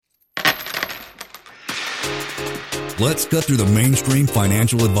Let's cut through the mainstream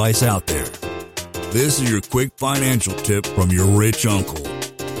financial advice out there. This is your quick financial tip from your rich uncle.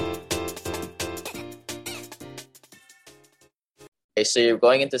 Okay, so you're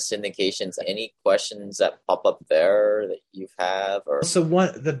going into syndications. Any questions that pop up there that you have? Or So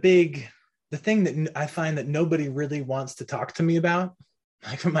the thing that I find that nobody really wants to talk to me about,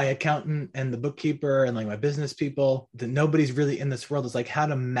 like from my accountant and the bookkeeper and like my business people, that nobody's really in this world, is like how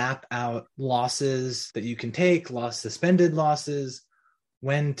to map out losses that you can take, suspended losses,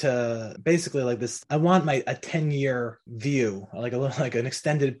 when to basically like this. I want a 10-year view, like an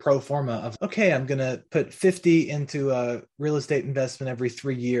extended pro forma of, okay, I'm going to put 50 into a real estate investment every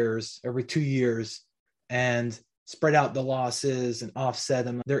 3 years, every 2 years, and spread out the losses and offset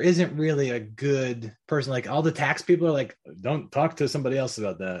them. There isn't really a good person. Like all the tax people are like, don't talk to somebody else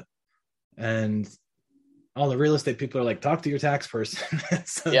about that. And all the real estate people are like, talk to your tax person.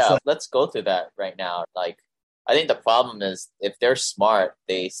 So yeah, let's go through that right now. Like, I think the problem is if they're smart,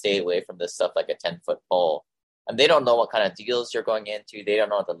 they stay away from this stuff like a 10-foot pole. And they don't know what kind of deals you're going into. They don't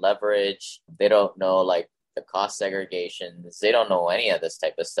know the leverage. They don't know like the cost segregations. They don't know any of this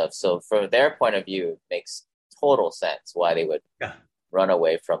type of stuff. So from their point of view, it makes total sense why they would run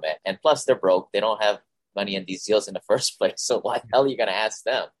away from it. And plus they're broke. They don't have money in these deals in the first place. So why the hell are you going to ask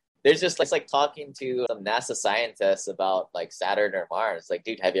them? There's just it's like talking to some NASA scientists about like Saturn or Mars. Like,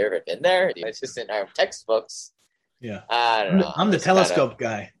 dude, have you ever been there? It's just in our textbooks. Yeah. I don't know. I'm the telescope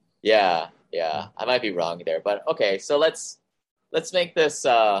guy. Yeah. I might be wrong there. But okay, so let's make this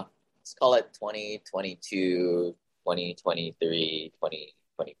let's call it 2022, 2023,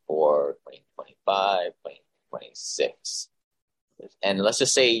 2024, 2025, 2026. And let's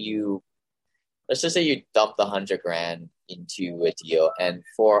just say you dump the $100,000 into a deal, and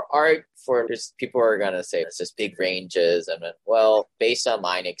for just people are gonna say it's just big ranges. And well, based on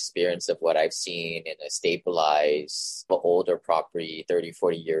my experience of what I've seen in a stabilized older property, 30,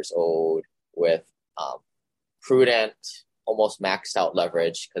 40 years old, with prudent, almost maxed out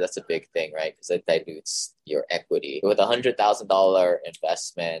leverage, because that's a big thing, right? Because it dilutes your equity. With $100,000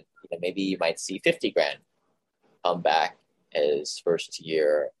 investment, maybe you might see $50,000 come back as first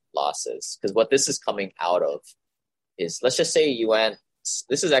year losses. Because what this is coming out of is, let's just say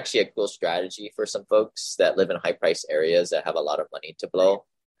this is actually a cool strategy for some folks that live in high price areas that have a lot of money to blow.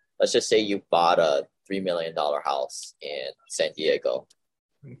 Let's just say you bought a $3 million house in San Diego.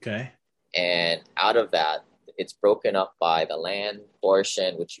 Okay. And out of that, it's broken up by the land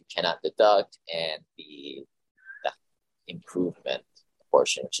portion, which you cannot deduct, and the improvement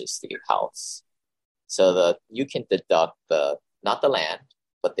portion, which is the house. So you can deduct not the land,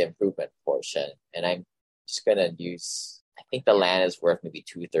 but the improvement portion. And I'm just going to I think the land is worth maybe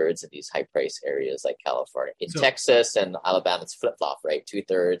 2/3 in these high price areas like California. In Texas and Alabama, it's flip flop, right?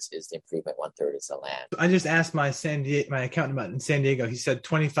 2/3 is the improvement, 1/3 is the land. I just asked my accountant about in San Diego. He said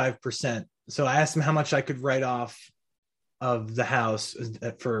 25%. So I asked him how much I could write off of the house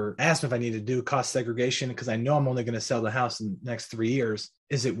I asked him if I need to do cost segregation, because I know I'm only going to sell the house in the next 3 years.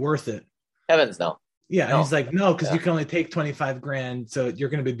 Is it worth it? Heavens no. Yeah, no. And he's like, no, because you can only take $25,000, so you're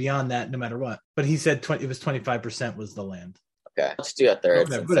going to be beyond that no matter what. But he said it was 25% was the land. Okay, let's do a third.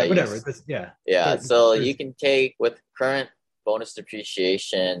 Whatever. Yeah. So you can take, with current bonus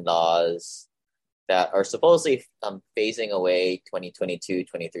depreciation laws that are supposedly phasing away 2022,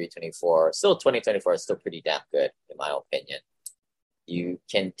 23, 24. Still 2024 is still pretty damn good in my opinion. You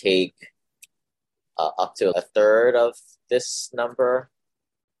can take up to a third of this number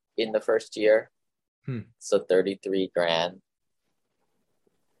in the first year. So $33,000.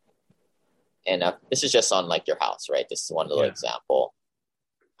 And this is just on like your house, right? This is one little example.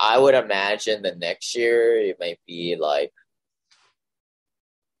 I would imagine the next year it might be like,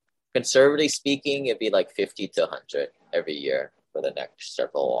 conservatively speaking, it'd be like 50 to 100 every year for the next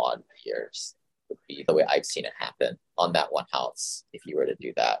several odd years. Would be the way I've seen it happen on that one house if you were to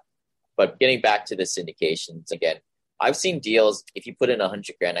do that. But getting back to the syndications again, I've seen deals, if you put in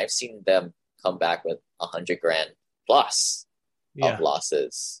 $100,000, I've seen them come back with $100,000 plus of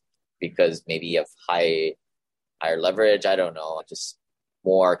losses, because maybe of higher leverage. I don't know, just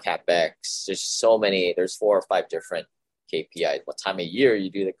more capex. There's 4 or 5 different KPIs. What time of year you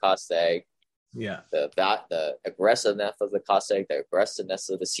do the cost seg, the aggressiveness of the cost seg, the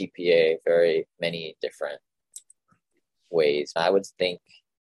aggressiveness of the CPA, very many different ways. I would think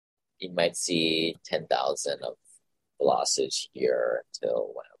you might see 10,000 of losses here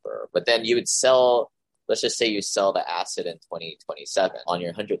until whenever. But then you would sell, let's just say you sell the asset in 2027 on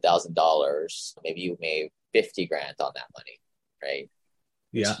your $100,000. Maybe you made $50,000 on that money, right?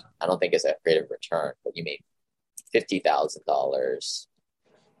 Yeah. I don't think it's a great of return, but you made $50,000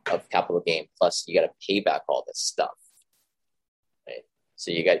 of capital gain, plus you got to pay back all this stuff.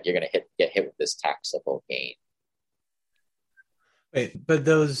 So you're gonna get hit with this taxable gain. Wait, but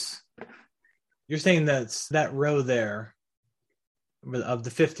you're saying that's that row there of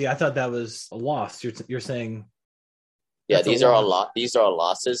the 50. I thought that was a loss. You're saying. Yeah, these are all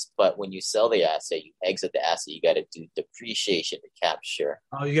losses, but when you sell the asset, you exit the asset, you got to do depreciation recapture.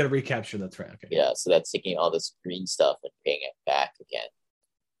 Oh, you got to recapture. That's right. Okay. Yeah, so that's taking all this green stuff and paying it back again.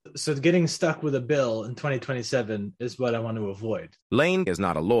 So getting stuck with a bill in 2027 is what I want to avoid. Lane is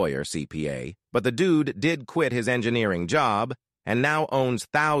not a lawyer, CPA, but the dude did quit his engineering job and now owns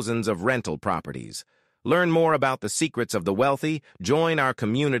thousands of rental properties. Learn more about the secrets of the wealthy. Join our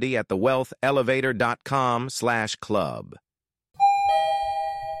community at thewealthelevator.com/club.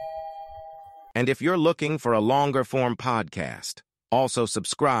 And if you're looking for a longer form podcast, also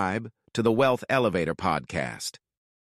subscribe to the Wealth Elevator podcast.